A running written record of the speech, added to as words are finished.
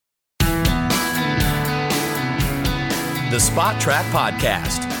The Spot Track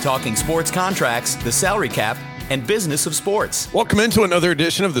Podcast, talking sports contracts, the salary cap, and business of sports. Welcome into another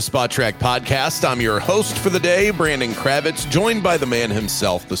edition of the Spot Track Podcast. I'm your host for the day, Brandon Kravitz, joined by the man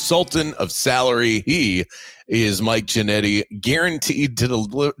himself, the Sultan of Salary. He is Mike Ginnitti, guaranteed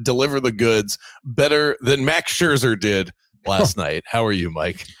to deliver the goods better than Max Scherzer did last night. How are you,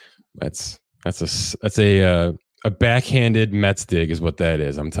 Mike? That's a backhanded Mets dig is what that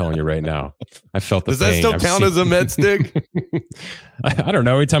is. I'm telling you right now. I felt the pain. Does that still count as a Mets dig? I don't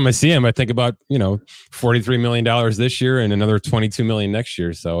know. Every time I see him, I think about, $43 million this year and another $22 million next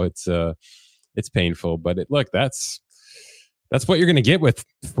year. So it's painful. But that's what you're going to get with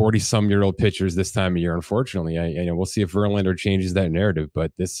 40-some-year-old pitchers this time of year. Unfortunately, we'll see if Verlander changes that narrative.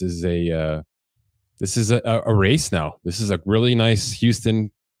 But this is a race now. This is a really nice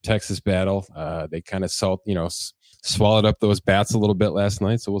Houston Texas battle. They kind of swallowed up those bats a little bit last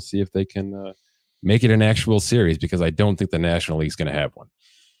night. So we'll see if they can make it an actual series, because I don't think the National League's going to have one.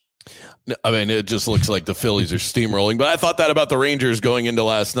 I mean, it just looks like the Phillies are steamrolling, but I thought that about the Rangers going into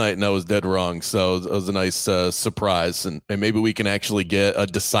last night, and I was dead wrong. So it was a nice surprise, and maybe we can actually get a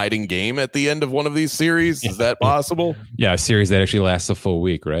deciding game at the end of one of these series. Is that possible? Yeah, a series that actually lasts a full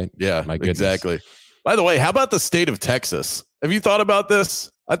week, right? Yeah, my goodness. Exactly. By the way, how about the state of Texas? Have you thought about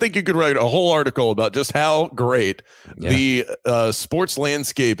this? I think you could write a whole article about just how great the sports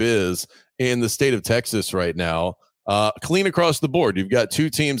landscape is in the state of Texas right now. Clean across the board. You've got two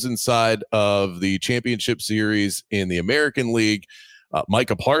teams inside of the championship series in the American League.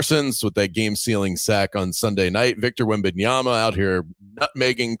 Micah Parsons with that game-sealing sack on Sunday night. Victor Wembanyama out here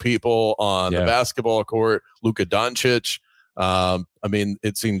nutmegging people on the basketball court. Luka Doncic. I mean,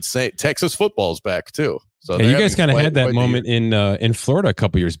 it's insane. Texas football's back too. So you guys kind of had that moment in Florida a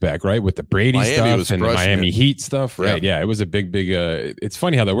couple years back, right? With the Brady stuff and the Miami Heat stuff, right? Yeah, it was a big. It's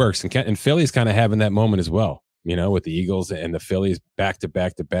funny how that works, and Philly's kind of having that moment as well, with the Eagles and the Phillies back to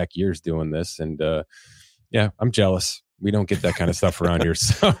back years doing this, and I'm jealous. We don't get that kind of stuff around here.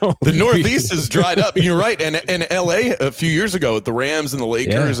 So the Northeast is dried up. You're right, and LA a few years ago with the Rams and the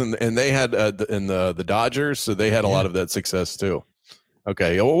Lakers, and they had the Dodgers, so they had a lot of that success too.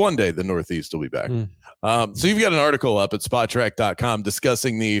 Okay, well, one day the Northeast will be back. So you've got an article up at spottrack.com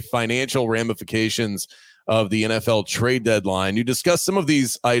discussing the financial ramifications of the NFL trade deadline. You discussed some of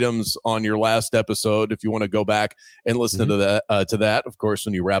these items on your last episode. If you want to go back and listen to that, of course,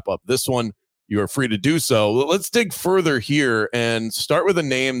 when you wrap up this one, you are free to do so. Let's dig further here and start with a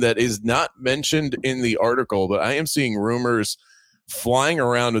name that is not mentioned in the article, but I am seeing rumors flying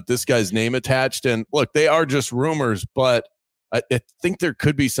around with this guy's name attached. And look, they are just rumors, but I think there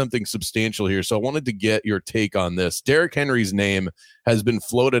could be something substantial here. So I wanted to get your take on this. Derrick Henry's name has been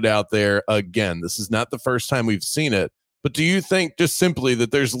floated out there again. This is not the first time we've seen it, but do you think just simply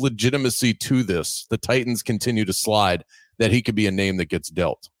that there's legitimacy to this? The Titans continue to slide, that he could be a name that gets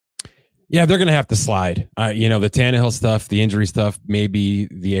dealt. Yeah, they're going to have to slide. The Tannehill stuff, the injury stuff, may be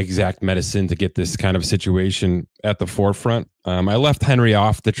the exact medicine to get this kind of situation at the forefront. I left Henry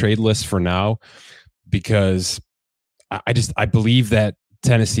off the trade list for now because I believe that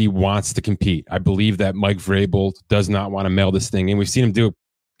Tennessee wants to compete. I believe that Mike Vrabel does not want to mail this thing in. We've seen him do it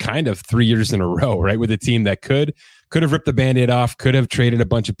kind of 3 years in a row, right? With a team that could have ripped the Band-Aid off, could have traded a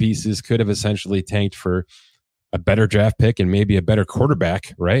bunch of pieces, could have essentially tanked for a better draft pick and maybe a better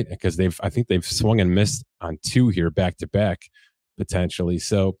quarterback, right? Because I think they've swung and missed on two here back to back potentially.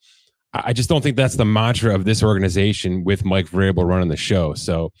 So I just don't think that's the mantra of this organization with Mike Vrabel running the show.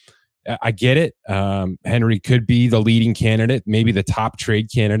 So I get it. Henry could be the leading candidate, maybe the top trade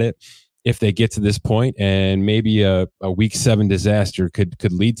candidate if they get to this point, and maybe a week 7 disaster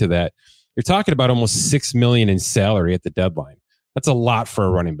could lead to that. You're talking about almost $6 million in salary at the deadline. That's a lot for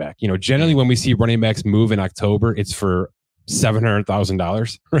a running back. Generally when we see running backs move in October, it's for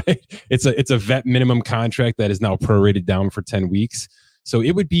 $700,000, right? It's a vet minimum contract that is now prorated down for 10 weeks. So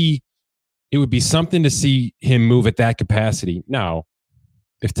it would be something to see him move at that capacity. Now,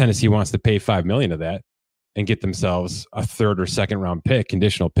 if Tennessee wants to pay $5 million of that and get themselves a 3rd or 2nd round pick,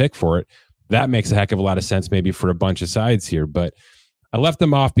 conditional pick for it, that makes a heck of a lot of sense maybe for a bunch of sides here. But I left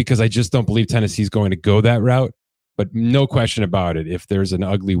them off because I just don't believe Tennessee's going to go that route. But no question about it, if there's an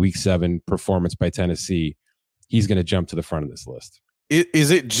ugly week 7 performance by Tennessee, he's going to jump to the front of this list.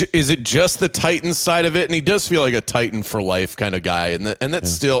 Is it just the Titans side of it? And he does feel like a Titan for life kind of guy. And that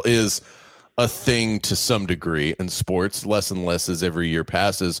still is a thing to some degree in sports, less and less as every year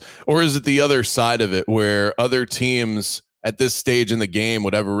passes? Or is it the other side of it where other teams at this stage in the game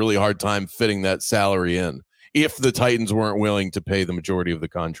would have a really hard time fitting that salary in if the Titans weren't willing to pay the majority of the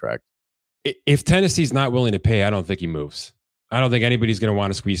contract? If Tennessee's not willing to pay, I don't think he moves. I don't think anybody's going to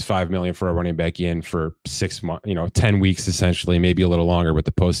want to squeeze $5 million for a running back in for 6 months, 10 weeks, essentially, maybe a little longer with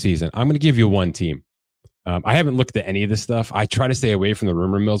the postseason. I'm going to give you one team. I haven't looked at any of this stuff. I try to stay away from the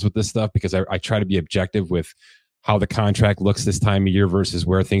rumor mills with this stuff because I try to be objective with how the contract looks this time of year versus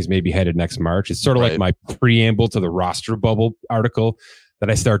where things may be headed next March. It's sort of like my preamble to the roster bubble article that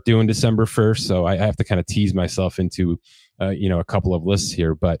I start doing December 1st. So I have to kind of tease myself into, a couple of lists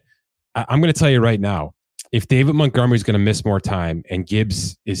here. But I'm going to tell you right now, if David Montgomery is going to miss more time and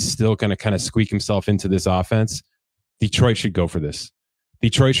Gibbs is still going to kind of squeak himself into this offense, Detroit should go for this.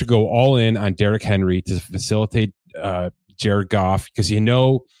 Detroit should go all in on Derrick Henry to facilitate Jared Goff, because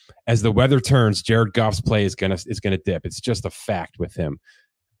as the weather turns, Jared Goff's play is gonna dip. It's just a fact with him.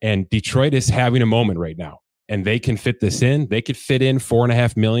 And Detroit is having a moment right now, and they can fit this in. They could fit in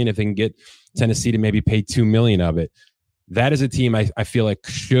 $4.5 million if they can get Tennessee to maybe pay $2 million of it. That is a team I feel like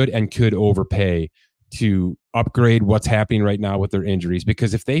should and could overpay to upgrade what's happening right now with their injuries.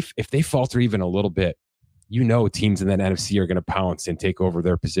 Because if they falter even a little bit, teams in that NFC are going to pounce and take over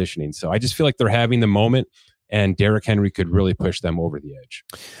their positioning. So I just feel like they're having the moment, and Derrick Henry could really push them over the edge.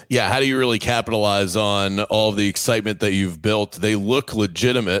 Yeah, how do you really capitalize on all of the excitement that you've built? They look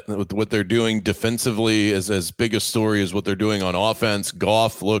legitimate with what they're doing defensively. Is as big a story as what they're doing on offense.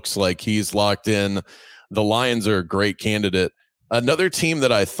 Goff looks like he's locked in. The Lions are a great candidate. Another team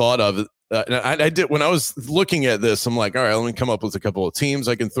that I thought of, I did when I was looking at this, I'm like, all right, let me come up with a couple of teams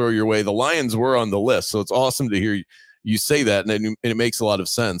I can throw your way. The Lions were on the list, so it's awesome to hear you say that, and it makes a lot of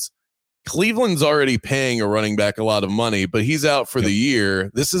sense. Cleveland's already paying a running back a lot of money, but he's out for the year.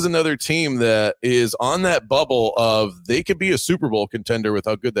 This is another team that is on that bubble of they could be a Super Bowl contender with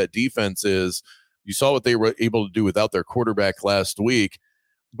how good that defense is. You saw what they were able to do without their quarterback last week.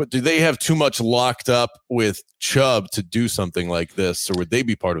 But do they have too much locked up with Chubb to do something like this, or would they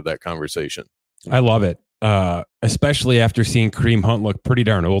be part of that conversation? I love it, especially after seeing Kareem Hunt look pretty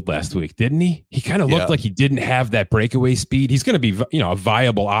darn old last week, didn't he? He kind of looked like he didn't have that breakaway speed. He's going to be, a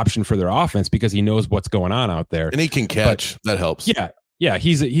viable option for their offense because he knows what's going on out there, and he can catch. That helps. Yeah.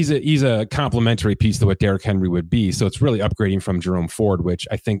 He's a complementary piece to what Derrick Henry would be. So it's really upgrading from Jerome Ford, which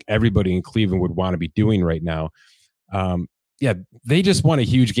I think everybody in Cleveland would want to be doing right now. They just won a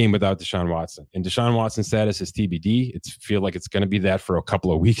huge game without Deshaun Watson, and Deshaun Watson's status is TBD. It's feel like it's going to be that for a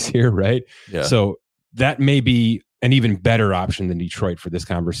couple of weeks here, right? Yeah. So that may be an even better option than Detroit for this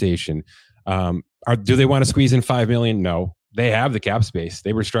conversation. Do they want to squeeze in $5 million? No, they have the cap space.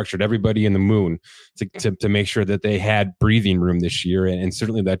 They restructured everybody in the moon to make sure that they had breathing room this year, and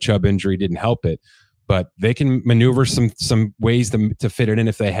certainly that Chubb injury didn't help it. But they can maneuver some ways to fit it in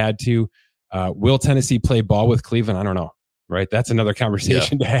if they had to. Will Tennessee play ball with Cleveland? I don't know. Right. That's another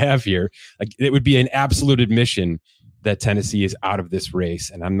conversation to have here. Like, it would be an absolute admission that Tennessee is out of this race.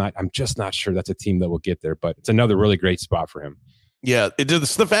 And I'm just not sure that's a team that will get there, but it's another really great spot for him. Yeah.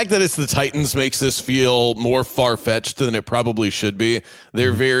 The fact that it's the Titans makes this feel more far-fetched than it probably should be.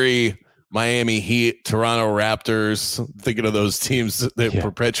 They're very Miami Heat, Toronto Raptors, thinking of those teams that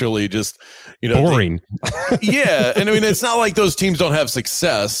perpetually just, boring. And I mean, it's not like those teams don't have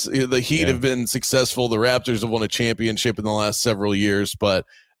success. The Heat have been successful. The Raptors have won a championship in the last several years, but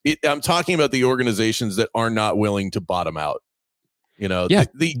I'm talking about the organizations that are not willing to bottom out.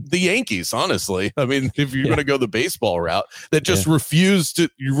 The Yankees, honestly. I mean, if you're going to go the baseball route, that just refuse to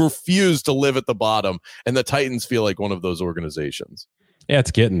live at the bottom, and the Titans feel like one of those organizations. Yeah,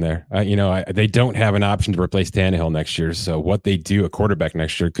 it's getting there. They don't have an option to replace Tannehill next year. So what they do at quarterback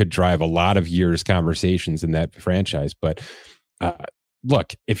next year could drive a lot of years conversations in that franchise. But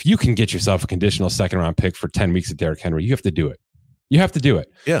look, if you can get yourself a conditional second-round pick for 10 weeks of Derrick Henry, you have to do it. You have to do it.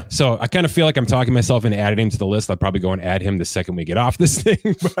 Yeah. So I kind of feel like I'm talking myself into adding him to the list. I'll probably go and add him the second we get off this thing.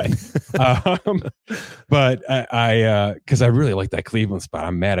 But I because I really like that Cleveland spot.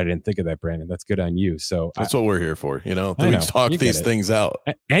 I'm mad I didn't think of that, Brandon. That's good on you. So that's what we're here for. We talk these things out.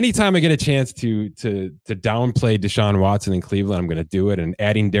 Anytime I get a chance to downplay Deshaun Watson in Cleveland, I'm going to do it. And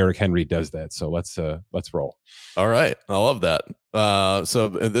adding Derrick Henry does that. So let's roll. All right. I love that. So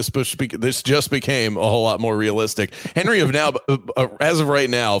this just became a whole lot more realistic. Henry of now, as of right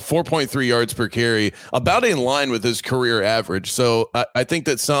now, 4.3 yards per carry, about in line with his career average. So I think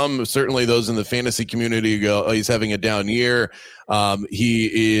that certainly those in the fantasy community go, oh, he's having a down year.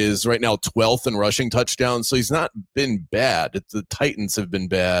 He is right now 12th in rushing touchdowns. So he's not been bad. The Titans have been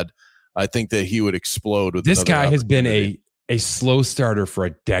bad. I think that he would explode with this guy has been a a slow starter for a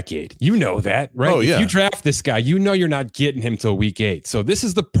decade. You know that, right? Oh, yeah. If you draft this guy, you know you're not getting him till week 8. So this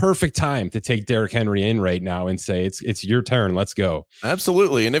is the perfect time to take Derrick Henry in right now and say, it's your turn. Let's go.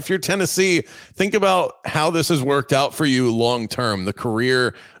 Absolutely. And if you're Tennessee, think about how this has worked out for you long term. The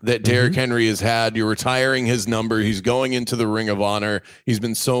career that Derrick Henry has had, you're retiring his number. He's going into the Ring of Honor. He's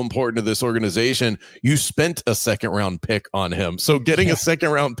been so important to this organization. You spent a second round pick on him. So getting a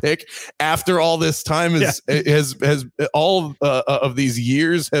second round pick after all this time has all of these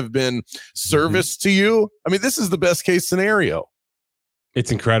years have been service to you. I mean, this is the best case scenario.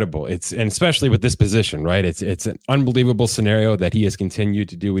 It's incredible. And especially with this position, right? It's an unbelievable scenario that he has continued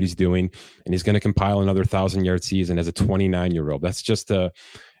to do what he's doing, and he's going to compile another 1,000-yard season as a 29-year-old. That's just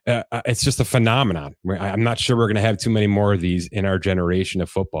it's just a phenomenon. I'm not sure we're going to have too many more of these in our generation of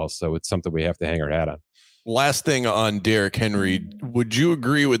football. So it's something we have to hang our hat on. Last thing on Derrick Henry, would you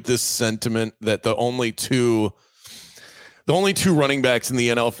agree with this sentiment that the only two running backs in the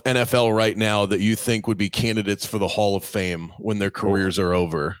NFL right now that you think would be candidates for the Hall of Fame when their careers are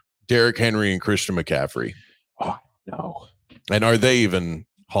over, Derrick Henry and Christian McCaffrey? Oh, no. And are they even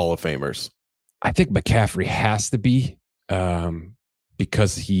Hall of Famers? I think McCaffrey has to be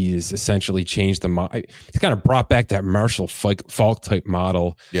because he has essentially changed the model. He's kind of brought back that Marshall Faulk type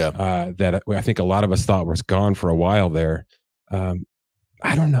model that I think a lot of us thought was gone for a while there.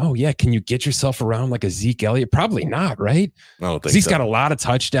 I don't know. Yeah. Can you get yourself around like a Zeke Elliott? Probably not, right? I don't think Zeke's got a lot of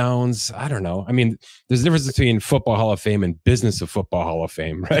touchdowns. I don't know. I mean, there's a difference between Football Hall of Fame and Business of Football Hall of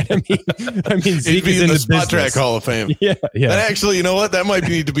Fame, right? I mean, Zeke is in the Spot Track Hall of Fame. Yeah. That actually, you know what? That might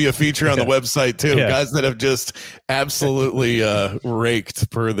need to be a feature on the website too. Yeah. Guys that have just absolutely raked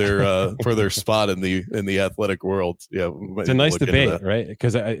per their spot in the athletic world. Yeah, it's a nice debate, right?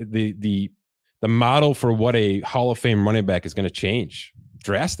 Because the model for what a Hall of Fame running back is going to change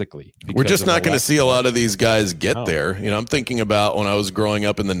drastically. We're just not going to see a lot of these guys get there. You know, I'm thinking about when I was growing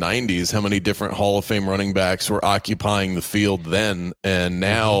up in the 90s, how many different Hall of Fame running backs were occupying the field then, and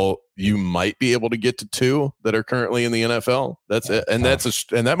now you might be able to get to 2 that are currently in the NFL. That's it, and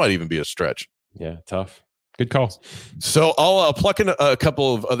that might even be a stretch. Yeah, tough. Good call. So I'll pluck in a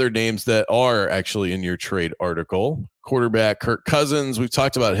couple of other names that are actually in your trade article. Quarterback Kirk Cousins. We've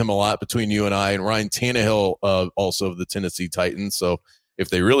talked about him a lot between you and I, and Ryan Tannehill, also of the Tennessee Titans. So if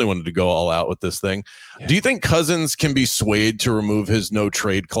they really wanted to go all out with this thing, do you think Cousins can be swayed to remove his no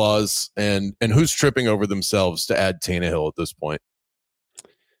trade clause? And who's tripping over themselves to add Tannehill at this point?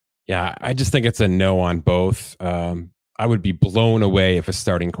 Yeah, I just think it's a no on both. I would be blown away if a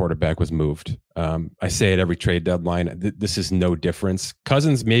starting quarterback was moved. I say at every trade deadline, this is no difference.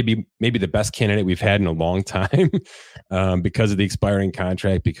 Cousins may be the best candidate we've had in a long time because of the expiring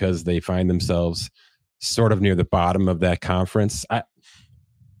contract, because they find themselves sort of near the bottom of that conference.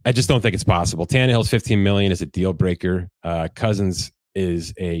 I just don't think it's possible. Tannehill's $15 million is a deal breaker. Cousins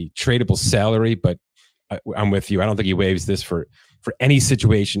is a tradable salary, but I'm with you. I don't think he waives this for any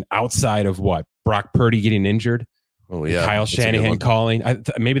situation outside of what Brock Purdy getting injured. Oh yeah, Kyle Shanahan calling.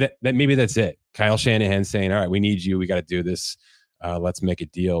 Maybe that's it. Kyle Shanahan saying, "All right, we need you. We got to do this. Let's make a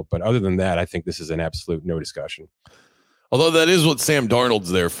deal." But other than that, I think this is an absolute no discussion. Although that is what Sam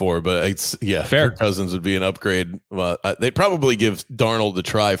Darnold's there for, but it's fair. Cousins would be an upgrade. They'd probably give Darnold a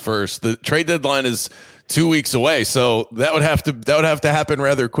try first. The trade deadline is 2 weeks away, so that would have to happen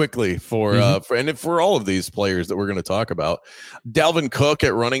rather quickly for all of these players that we're going to talk about. Dalvin Cook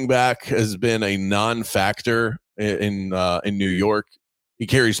at running back has been a non-factor in New York. He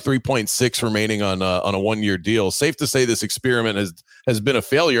carries 3.6 remaining on a 1-year deal. Safe to say this experiment has been a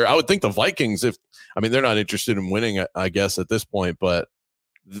failure. I would think the Vikings, they're not interested in winning, I guess, at this point, but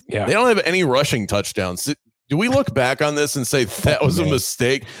they don't have any rushing touchdowns. Do we look back on this and say that was a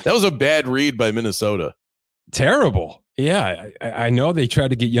mistake? That was a bad read by Minnesota. Terrible. Yeah, I know they tried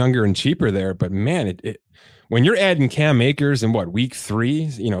to get younger and cheaper there, but man, when you're adding Cam Akers in week 3,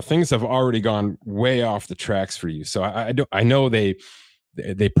 things have already gone way off the tracks for you. So I know they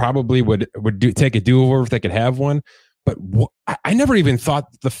probably would take a do-over if they could have one, but I never even thought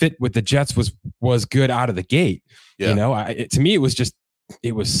the fit with the Jets was good out of the gate. Yeah. To me,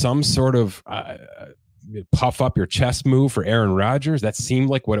 it was some sort of puff up your chest move for Aaron Rodgers. That seemed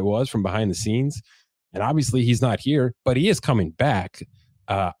like what it was from behind the scenes. And obviously he's not here, but he is coming back.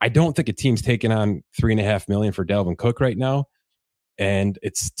 I don't think a team's taking on $3.5 million for Dalvin Cook right now. And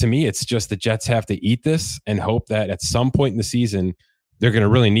to me, it's just the Jets have to eat this and hope that at some point in the season, they're going to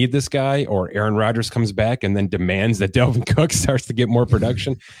really need this guy, or Aaron Rodgers comes back and then demands that Dalvin Cook starts to get more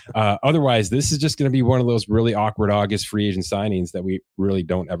production. Otherwise, this is just going to be one of those really awkward August free agent signings that we really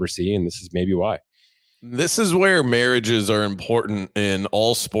don't ever see. And this is maybe why. This is where marriages are important in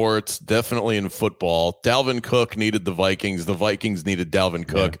all sports, definitely in football. Dalvin Cook needed the Vikings. The Vikings needed Dalvin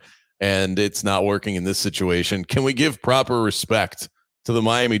Cook, and it's not working in this situation. Can we give proper respect to the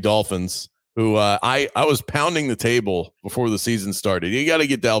Miami Dolphins, who I was pounding the table before the season started? You got to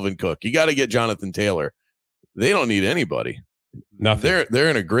get Dalvin Cook. You got to get Jonathan Taylor. They don't need anybody. Nothing. They're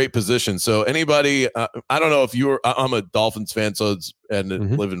in a great position. So anybody, I don't know if I'm a Dolphins fan,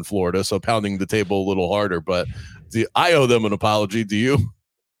 live in Florida, so pounding the table a little harder. But I owe them an apology. Do you?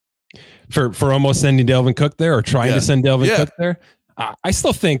 For almost sending Dalvin Cook there, or trying to send Dalvin Cook there? I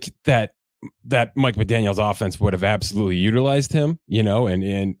still think that Mike McDaniel's offense would have absolutely utilized him,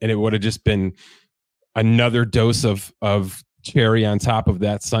 and it would have just been another dose of cherry on top of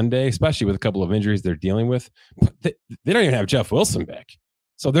that Sunday, especially with a couple of injuries they're dealing with. They don't even have Jeff Wilson back.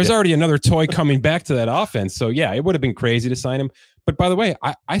 So there's already another toy coming back to that offense. So yeah, it would have been crazy to sign him. But by the way,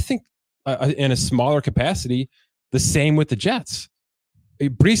 I think in a smaller capacity, the same with the Jets.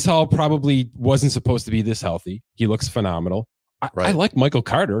 Breece Hall probably wasn't supposed to be this healthy. He looks phenomenal. I like Michael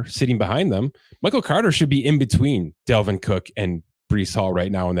Carter sitting behind them. Michael Carter should be in between Dalvin Cook and Breece Hall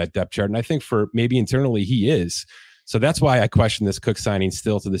right now in that depth chart. And I think for maybe internally he is. So that's why I question this Cook signing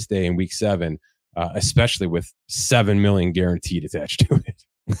still to this day in week 7, especially with $7 million guaranteed attached to it.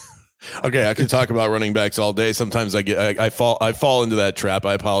 Okay, I can talk about running backs all day. Sometimes I fall into that trap.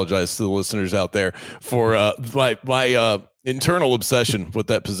 I apologize to the listeners out there for my internal obsession with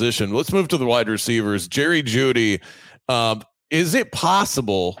that position. Let's move to the wide receivers. Jerry Jeudy. Is it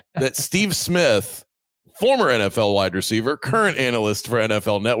possible that Steve Smith, former NFL wide receiver, current analyst for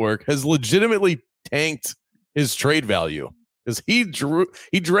NFL Network, has legitimately tanked his trade value? Because he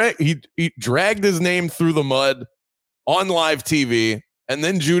dragged his name through the mud on live TV, and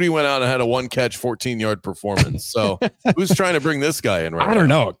then Jeudy went out and had a 1-catch, 14-yard performance. So who's trying to bring this guy in right now? I don't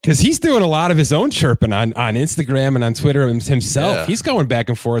know, because he's doing a lot of his own chirping on Instagram and on Twitter himself. Yeah. He's going back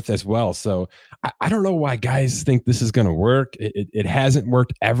and forth as well. So I don't know why guys think this is going to work. It hasn't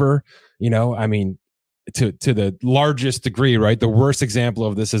worked ever. I mean, to the largest degree, right? The worst example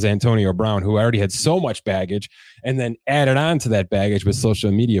of this is Antonio Brown, who already had so much baggage and then added on to that baggage with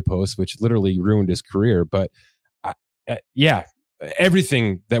social media posts, which literally ruined his career. But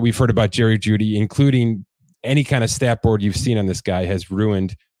everything that we've heard about Jerry Jeudy, including any kind of stat board you've seen on this guy, has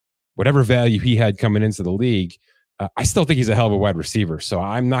ruined whatever value he had coming into the league. I still think he's a hell of a wide receiver, so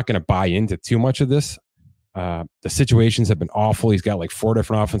I'm not going to buy into too much of this. The situations have been awful. He's got like 4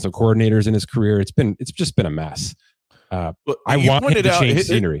 different offensive coordinators in his career. It's just been a mess. But I want him to change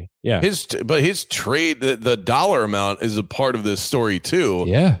scenery. Yeah. His trade, the dollar amount is a part of this story too.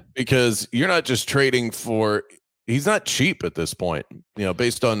 Yeah. Because you're not just trading for, he's not cheap at this point,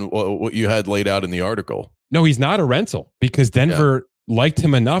 based on what you had laid out in the article. No, he's not a rental because Denver liked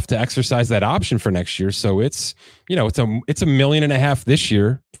him enough to exercise that option for next year. So it's $1.5 million this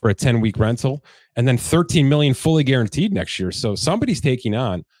year for a 10-week rental, and then $13 million fully guaranteed next year. So somebody's taking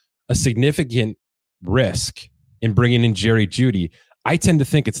on a significant risk in bringing in Jerry Jeudy. I tend to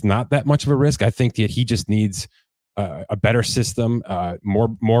think it's not that much of a risk. I think that he just needs a better system,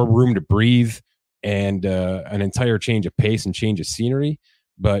 more room to breathe, and an entire change of pace and change of scenery.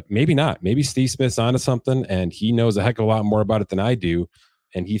 But maybe not. Maybe Steve Smith's onto something, and he knows a heck of a lot more about it than I do.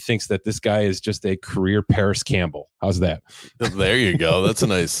 And he thinks that this guy is just a career Paris Campbell. How's that? There you go. That's a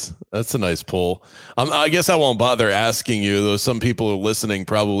nice pull. I guess I won't bother asking you, though. Some people who are listening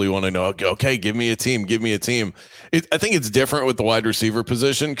probably want to know, okay, give me a team. I think it's different with the wide receiver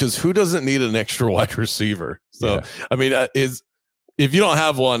position, because who doesn't need an extra wide receiver? So, I mean, if you don't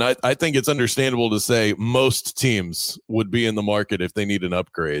have one, I think it's understandable to say most teams would be in the market if they need an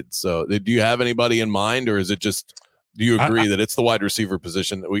upgrade. So do you have anybody in mind, or is it just, do you agree that it's the wide receiver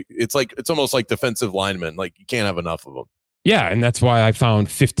position that it's almost like defensive linemen, like you can't have enough of them? Yeah. And that's why I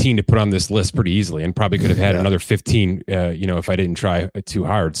found 15 to put on this list pretty easily, and probably could have had another 15, if I didn't try too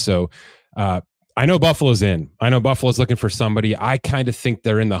hard. So I know Buffalo's in. I know Buffalo's looking for somebody. I kind of think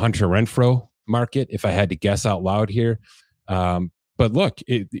they're in the Hunter Renfrow market, if I had to guess out loud here. But look,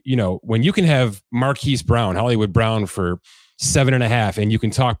 when you can have Marquise Brown, Hollywood Brown for 7.5, and you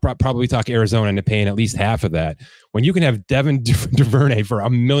can probably talk Arizona into paying at least half of that. When you can have Devin Duvernay for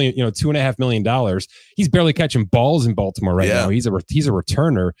 $1 million, $2.5 million, he's barely catching balls in Baltimore right now. He's a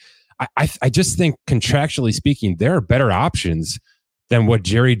returner. I just think contractually speaking, there are better options than what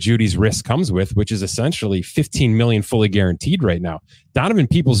Jerry Jeudy's risk comes with, which is essentially $15 million fully guaranteed right now. Donovan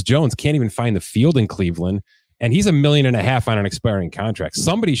Peoples-Jones can't even find the field in Cleveland, and he's $1.5 million on an expiring contract.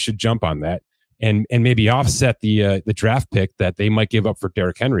 Somebody should jump on that and maybe offset the draft pick that they might give up for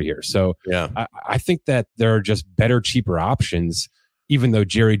Derrick Henry here. So I think that there are just better, cheaper options, even though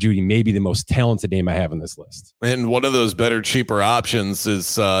Jerry Jeudy may be the most talented name I have on this list. And one of those better, cheaper options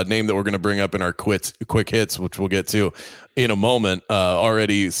is a name that we're going to bring up in our quick hits, which we'll get to in a moment.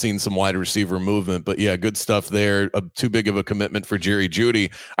 Already seen some wide receiver movement, but yeah, good stuff there. Too big of a commitment for Jerry Jeudy.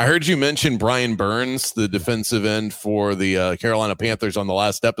 I heard you mention Brian Burns, the defensive end for the Carolina Panthers on the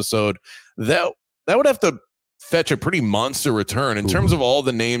last episode. That would have to fetch a pretty monster return in terms of all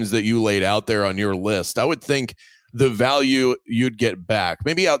the names that you laid out there on your list. I would think the value you'd get back,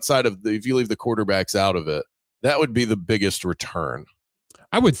 maybe outside of if you leave the quarterbacks out of it, that would be the biggest return.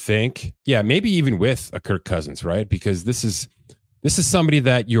 I would think, yeah, maybe even with a Kirk Cousins, right? Because this is somebody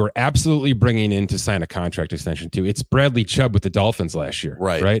that you're absolutely bringing in to sign a contract extension to. It's Bradley Chubb with the Dolphins last year,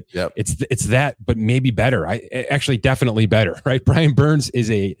 right? Yep. It's that, but maybe better. Actually definitely better, right? Brian Burns is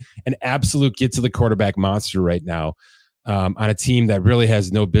an absolute get to the quarterback monster right now. On a team that really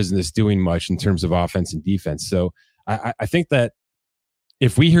has no business doing much in terms of offense and defense. So I think that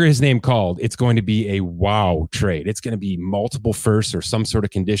if we hear his name called, it's going to be a wow trade. It's going to be multiple firsts or some sort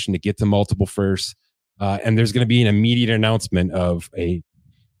of condition to get to multiple firsts. And there's going to be an immediate announcement of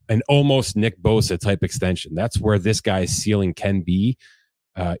an almost Nick Bosa type extension. That's where this guy's ceiling can be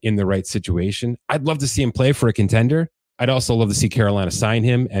in the right situation. I'd love to see him play for a contender. I'd also love to see Carolina sign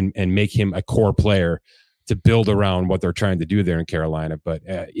him and make him a core player to build around what they're trying to do there in Carolina. But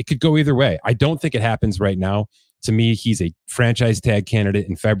it could go either way. I don't think it happens right now. To me, he's a franchise tag candidate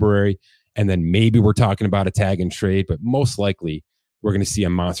in February, and then maybe we're talking about a tag and trade, but most likely we're going to see a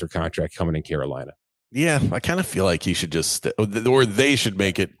monster contract coming in Carolina. Yeah, I kind of feel like he should just, or they should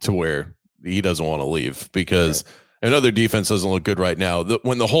make it to where he doesn't want to leave, because I know their defense doesn't look good right now.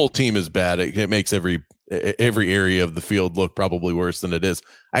 When the whole team is bad, it makes every area of the field look probably worse than it is.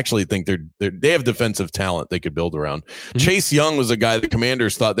 I actually think they have defensive talent they could build around. Mm-hmm. Chase Young was a guy the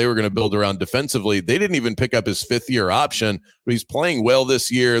Commanders thought they were going to build around defensively. They didn't even pick up his fifth-year option, but he's playing well this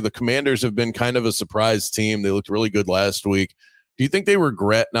year. The Commanders have been kind of a surprise team. They looked really good last week. Do you think they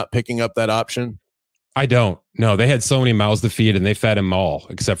regret not picking up that option? I don't. No, they had so many mouths to feed, and they fed them all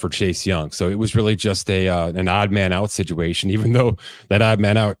except for Chase Young. So it was really just an odd man out situation, even though that odd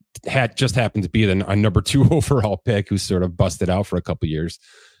man out just happened to be a number 2 overall pick who sort of busted out for a couple years.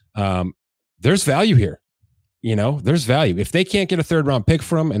 There's value here. There's value. If they can't get a 3rd round pick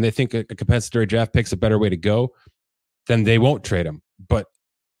from him and they think a compensatory draft pick's a better way to go, then they won't trade him. But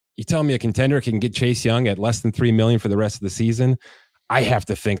you tell me a contender can get Chase Young at less than $3 million for the rest of the season, I have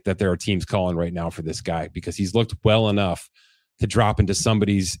to think that there are teams calling right now for this guy because he's looked well enough to drop into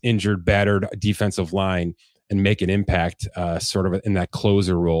somebody's injured, battered defensive line and make an impact sort of in that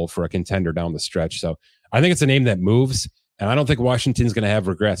closer role for a contender down the stretch. So I think it's a name that moves, and I don't think Washington's going to have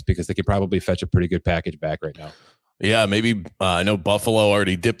regrets because they could probably fetch a pretty good package back right now. Yeah, maybe I know Buffalo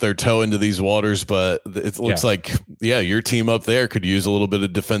already dipped their toe into these waters, but it looks like, your team up there could use a little bit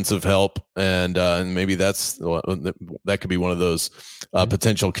of defensive help, and maybe that could be one of those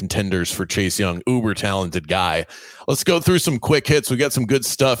potential contenders for Chase Young, uber talented guy. Let's go through some quick hits. We got some good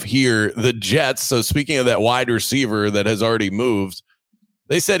stuff here. The Jets. So speaking of that wide receiver that has already moved,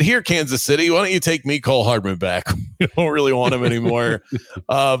 they said, here, Kansas City, why don't you take Mecole Hardman back? We don't really want him anymore.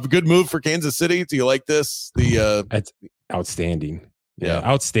 Good move for Kansas City. Do you like this? That's outstanding. Yeah,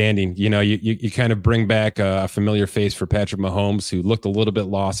 outstanding. You kind of bring back a familiar face for Patrick Mahomes, who looked a little bit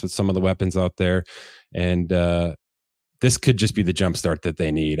lost with some of the weapons out there. And this could just be the jumpstart that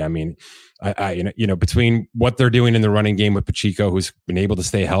they need. I mean, between what they're doing in the running game with Pacheco, who's been able to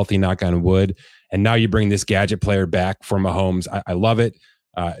stay healthy, knock on wood, and now you bring this gadget player back for Mahomes. I love it.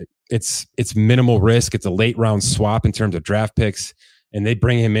 It's minimal risk. It's a late round swap in terms of draft picks, and they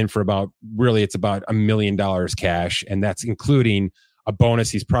bring him in for about $1 million cash, and that's including a bonus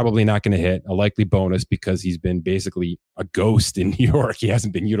he's probably not going to hit, a likely bonus because he's been basically a ghost in New York. He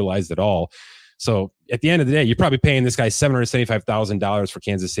hasn't been utilized at all. So at the end of the day, you're probably paying this guy $775,000 for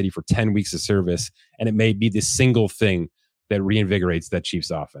Kansas City for 10 weeks of service, and it may be the single thing that reinvigorates that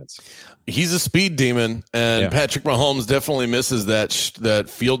Chiefs offense. He's a speed demon, and Patrick Mahomes definitely misses that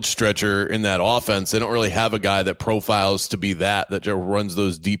field stretcher in that offense. They don't really have a guy that profiles to be that runs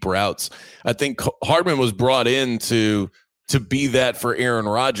those deep routes. I think Hardman was brought in to be that for Aaron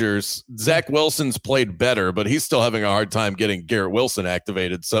Rodgers. Zach Wilson's played better, but he's still having a hard time getting Garrett Wilson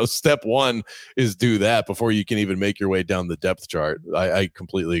activated. So step one is do that before you can even make your way down the depth chart. I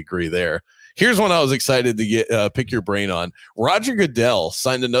completely agree there. Here's one I was excited to pick your brain on. Roger Goodell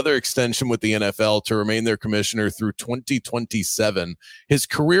signed another extension with the NFL to remain their commissioner through 2027. His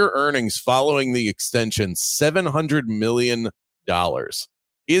career earnings following the extension, $700 million.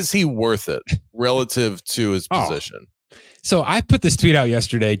 Is he worth it relative to his position? So I put this tweet out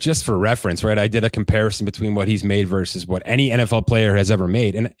yesterday just for reference, right? I did a comparison between what he's made versus what any NFL player has ever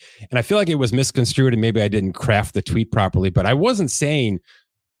made. And I feel like it was misconstrued and maybe I didn't craft the tweet properly, but I wasn't saying,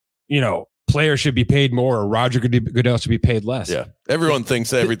 players should be paid more or Roger Goodell should be paid less. Yeah. Everyone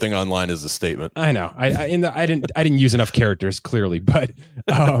thinks everything online is a statement. I know. I didn't use enough characters clearly, but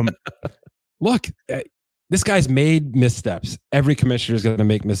look, this guy's made missteps. Every commissioner is going to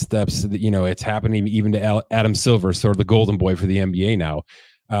make missteps. It's happening even to Adam Silver, sort of the golden boy for the NBA now.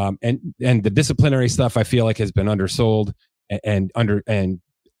 And the disciplinary stuff I feel like has been undersold and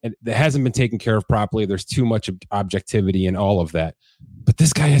it hasn't been taken care of properly. There's too much objectivity in all of that. But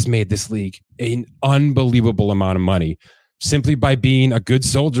this guy has made this league an unbelievable amount of money simply by being a good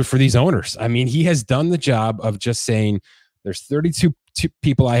soldier for these owners. I mean, he has done the job of just saying, there's 32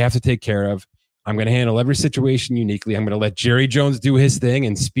 people I have to take care of. I'm going to handle every situation uniquely. I'm going to let Jerry Jones do his thing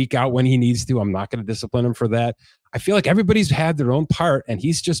and speak out when he needs to. I'm not going to discipline him for that. I feel like everybody's had their own part, and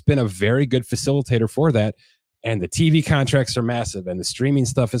he's just been a very good facilitator for that. And the TV contracts are massive, and the streaming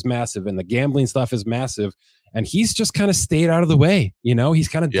stuff is massive, and the gambling stuff is massive. And he's just kind of stayed out of the way. He's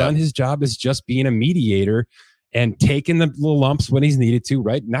kind of done his job as just being a mediator and taking the little lumps when he's needed to,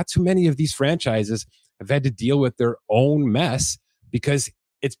 right? Not too many of these franchises have had to deal with their own mess because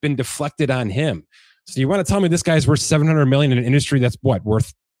it's been deflected on him. So you want to tell me this guy's worth $700 million in an industry that's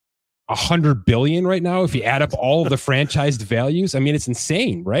worth $100 billion right now? If you add up all of the franchised values, I mean, it's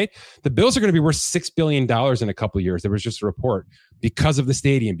insane, right? The Bills are going to be worth $6 billion in a couple of years. There was just a report because of the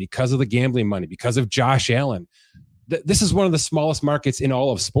stadium, because of the gambling money, because of Josh Allen. This is one of the smallest markets in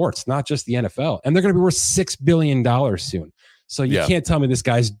all of sports, not just the NFL. And they're going to be worth $6 billion soon. So you can't tell me this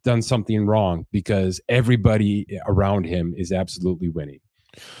guy's done something wrong because everybody around him is absolutely winning.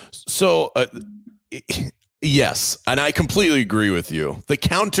 So, yes, and I completely agree with you. The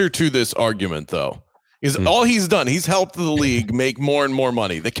counter to this argument, though, is all he's done, he's helped the league make more and more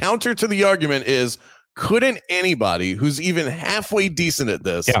money. The counter to the argument is, couldn't anybody who's even halfway decent at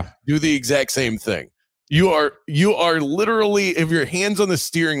this do the exact same thing? You are literally, if your hand's on the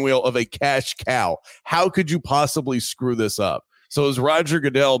steering wheel of a cash cow, how could you possibly screw this up? So is Roger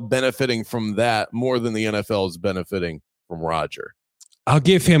Goodell benefiting from that more than the NFL is benefiting from Roger? I'll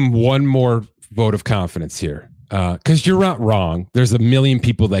give him one more vote of confidence here because you're not wrong. There's a million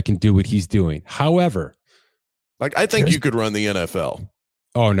people that can do what he's doing. However, I think you could run the NFL.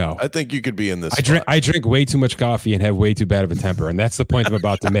 Oh, no. I think you could be in this. I drink way too much coffee and have way too bad of a temper. And that's the point I'm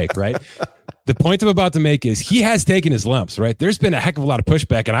about to make, right? The point I'm about to make is he has taken his lumps, right? There's been a heck of a lot of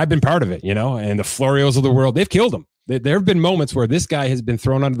pushback, and I've been part of it, and the Florios of the world, they've killed him. There have been moments where this guy has been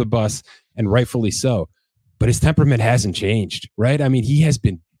thrown under the bus, and rightfully so. But his temperament hasn't changed, right? I mean, he has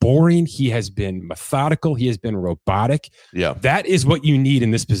been boring. He has been methodical. He has been robotic. Yeah. That is what you need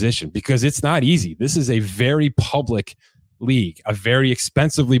in this position because it's not easy. This is a very public league, a very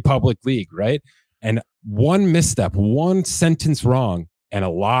expensively public league, right? And one misstep, one sentence wrong, and a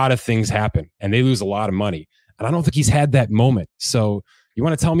lot of things happen, and they lose a lot of money. And I don't think he's had that moment. So you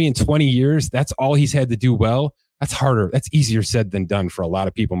want to tell me in 20 years, that's all he's had to do well? That's harder. That's easier said than done for a lot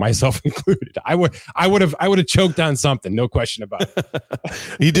of people, myself included. I would have choked on something, no question about it.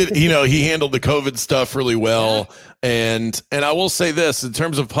 He did, he handled the COVID stuff really well. And I will say this, in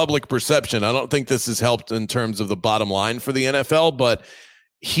terms of public perception, I don't think this has helped in terms of the bottom line for the NFL, but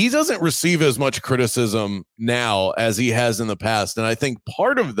he doesn't receive as much criticism now as he has in the past. And I think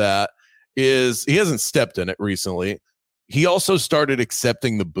part of that is he hasn't stepped in it recently. He also started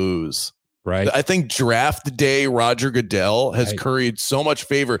accepting the boos. Right. I think draft day Roger Goodell has curried so much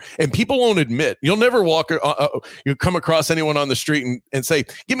favor, and people won't admit. You'll never you come across anyone on the street and say,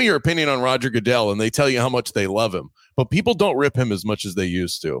 give me your opinion on Roger Goodell, and they tell you how much they love him. But people don't rip him as much as they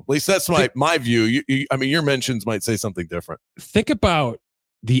used to. At least that's my view. I mean, your mentions might say something different. Think about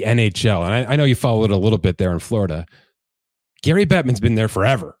the NHL, and I know you follow it a little bit there in Florida. Gary Bettman's been there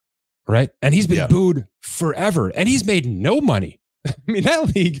forever, right? And he's been booed forever, and he's made no money. I mean,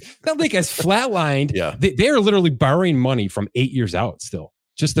 that league has flatlined. Yeah. They are literally borrowing money from 8 years out still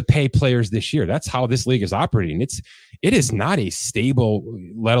just to pay players this year. That's how this league is operating. It is not a stable,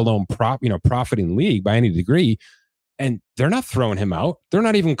 let alone profiting league by any degree. And they're not throwing him out. They're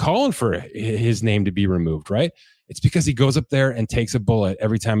not even calling for his name to be removed, right? It's because he goes up there and takes a bullet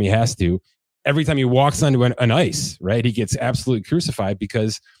every time he has to. Every time he walks onto an ice, right? He gets absolutely crucified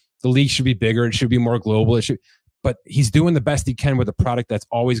because the league should be bigger. It should be more global. But he's doing the best he can with a product that's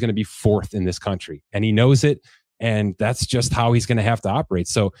always going to be fourth in this country. And he knows it. And that's just how he's going to have to operate.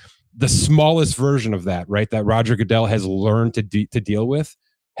 So the smallest version of that, right, that Roger Goodell has learned to deal with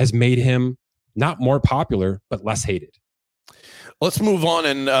has made him not more popular, but less hated. Let's move on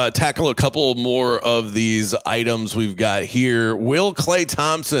and tackle a couple more of these items we've got here. Will Klay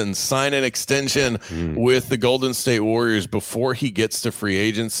Thompson sign an extension with the Golden State Warriors before he gets to free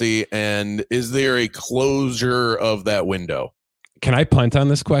agency? And is there a closure of that window? Can I punt on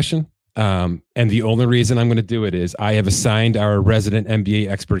this question? And the only reason I'm going to do it is I have assigned our resident NBA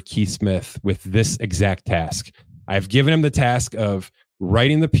expert, Keith Smith, with this exact task. I've given him the task of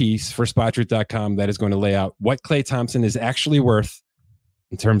writing the piece for SpotTruth.com that is going to lay out what Klay Thompson is actually worth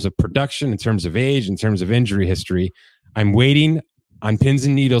in terms of production, in terms of age, in terms of injury history. I'm waiting on pins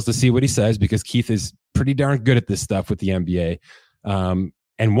and needles to see what he says because Keith is pretty darn good at this stuff with the NBA.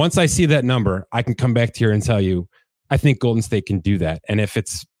 And once I see that number, I can come back to here and tell you, I think Golden State can do that. And if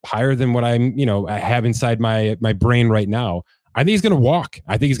it's higher than what I have inside my brain right now, I think he's going to walk.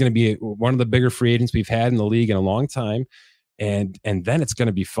 I think he's going to be one of the bigger free agents we've had in the league in a long time. And then it's going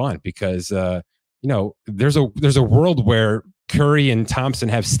to be fun because, there's a world where Curry and Thompson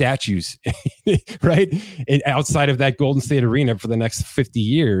have statues, right? And outside of that Golden State arena for the next 50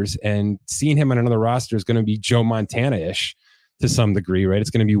 years. And seeing him on another roster is going to be Joe Montana-ish to some degree, right? It's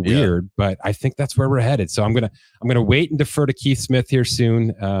going to be weird, but I think that's where we're headed. So I'm going to wait and defer to Keith Smith here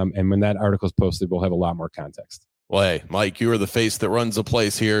soon. And when that article is posted, we'll have a lot more context. Well, hey, Mike, you are the face that runs the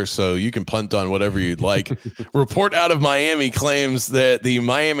place here, so you can punt on whatever you'd like. Report out of Miami claims that the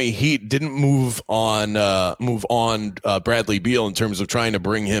Miami Heat didn't move on Bradley Beal in terms of trying to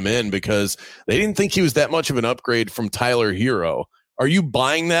bring him in because they didn't think he was that much of an upgrade from Tyler Hero. Are you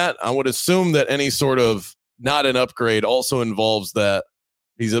buying that? I would assume that any sort of not an upgrade also involves that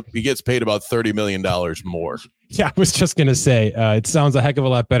he gets paid about $30 million more. Yeah, I was just going to say, it sounds a heck of a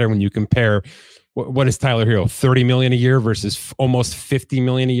lot better when you compare what is Tyler Hero, $30 million a year versus almost $50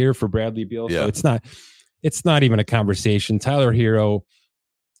 million a year for Bradley Beal. Yeah. So it's not even a conversation. Tyler Hero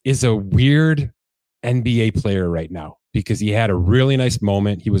is a weird NBA player right now because he had a really nice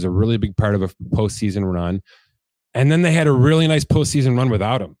moment. He was a really big part of a postseason run. And then they had a really nice postseason run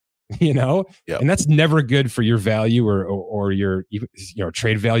without him, and that's never good for your value or your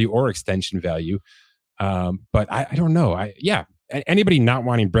trade value or extension value. But I don't know. Anybody not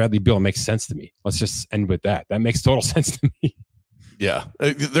wanting Bradley Beal makes sense to me. Let's just end with that. That makes total sense to me. Yeah,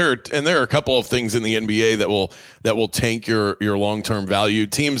 there are a couple of things in the NBA that will tank your long-term value.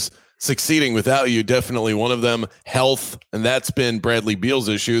 Teams succeeding without you, definitely one of them. Health, and that's been Bradley Beal's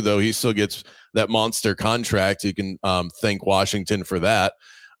issue, though he still gets that monster contract. You can thank Washington for that.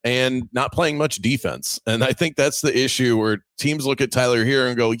 And not playing much defense. And I think that's the issue where teams look at Tyler Hero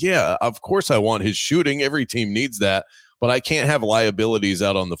and go, yeah, of course I want his shooting. Every team needs that. But I can't have liabilities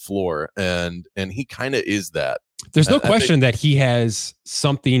out on the floor. And he kind of is that. There's no question that he has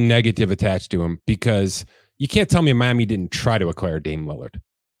something negative attached to him because you can't tell me Miami didn't try to acquire Dame Lillard,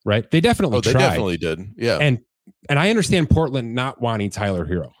 right? They definitely tried. They definitely did. Yeah. And I understand Portland not wanting Tyler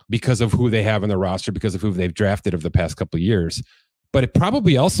Hero because of who they have on the roster, because of who they've drafted over the past couple of years. But it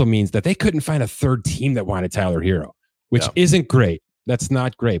probably also means that they couldn't find a third team that wanted Tyler Hero, which isn't great. That's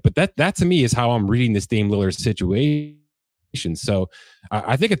not great. But that to me is how I'm reading this Dame Lillard situation. So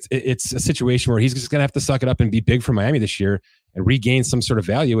I think it's a situation where he's just going to have to suck it up and be big for Miami this year and regain some sort of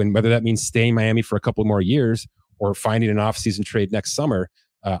value. And whether that means staying Miami for a couple more years or finding an off-season trade next summer,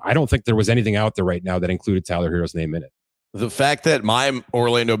 I don't think there was anything out there right now that included Tyler Hero's name in it. The fact that my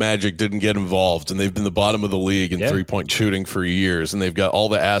Orlando Magic didn't get involved and they've been the bottom of the league in three-point shooting for years and they've got all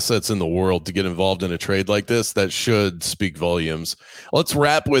the assets in the world to get involved in a trade like this, that should speak volumes. Let's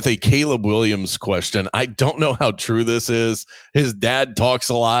wrap with a Caleb Williams question. I don't know how true this is. His dad talks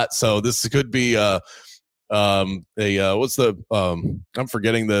a lot, so this could be I'm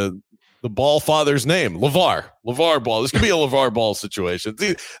forgetting the Ball father's name, LeVar Ball. This could be a LeVar Ball situation.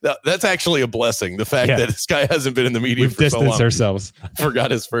 That's actually a blessing. The fact that this guy hasn't been in the media for so long. We've distanced ourselves.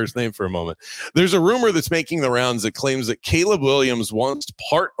 Forgot his first name for a moment. There's a rumor that's making the rounds that claims that Caleb Williams wants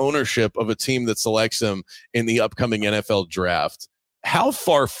part ownership of a team that selects him in the upcoming NFL draft. How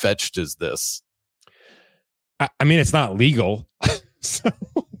far-fetched is this? I mean, it's not legal.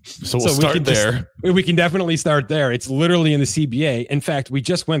 So we'll start there. We can definitely start there. It's literally in the CBA. In fact, we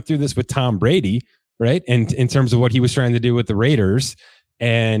just went through this with Tom Brady, right? And in terms of what he was trying to do with the Raiders.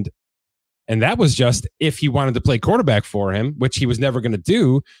 And that was just if he wanted to play quarterback for him, which he was never going to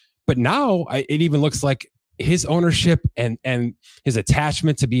do. But now it even looks like his ownership and his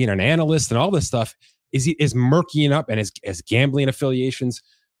attachment to being an analyst and all this stuff is murkying up, and his gambling affiliations.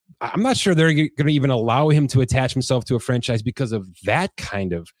 I'm not sure they're going to even allow him to attach himself to a franchise because of that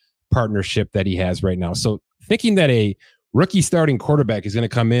kind of partnership that he has right now. So thinking that a rookie starting quarterback is going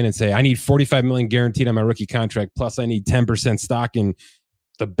to come in and say, I need $45 million guaranteed on my rookie contract, plus I need 10% stock in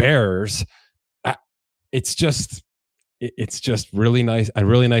the Bears. It's it's just really nice. A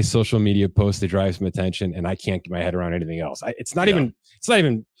really nice social media post that drives some attention, and I can't get my head around anything else. It's not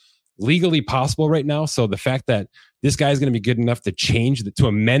even legally possible right now. So the fact that this guy is going to be good enough to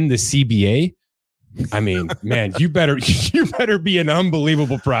amend the CBA, I mean, man, you better be an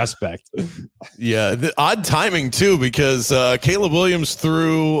unbelievable prospect. Yeah, the odd timing too, because Caleb Williams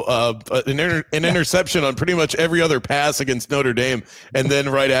threw an interception on pretty much every other pass against Notre Dame, and then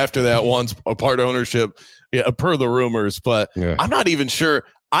right after that, wants a part ownership, per the rumors. But I'm not even sure.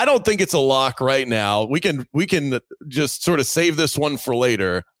 I don't think it's a lock right now. We can just sort of save this one for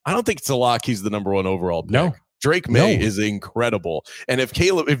later. I don't think it's a lock. He's the number 1 overall pick. No. Drake May is incredible. And if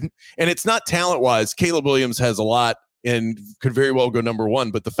it's not talent wise, Caleb Williams has a lot and could very well go number 1.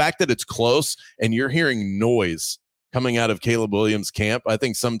 But the fact that it's close and you're hearing noise coming out of Caleb Williams' camp, I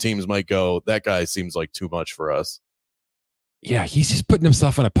think some teams might go, that guy seems like too much for us. Yeah, he's just putting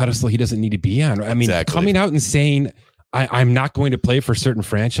himself on a pedestal he doesn't need to be on. I mean, coming out and saying, I'm not going to play for certain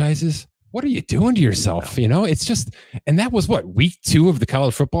franchises. What are you doing to yourself? It's just, and that was week 2 of the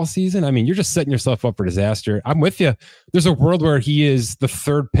college football season. I mean, you're just setting yourself up for disaster. I'm with you. There's a world where he is the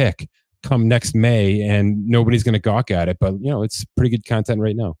 3rd pick come next May and nobody's going to gawk at it, but it's pretty good content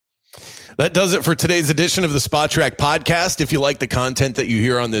right now. That does it for today's edition of the Spot Track Podcast. If you like the content that you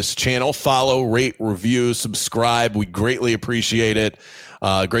hear on this channel, follow, rate, review, subscribe. We greatly appreciate it.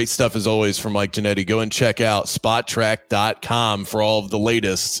 Great stuff as always from Mike Ginnitti. Go and check out spottrack.com for all of the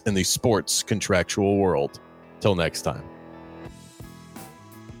latest in the sports contractual world. Till next time.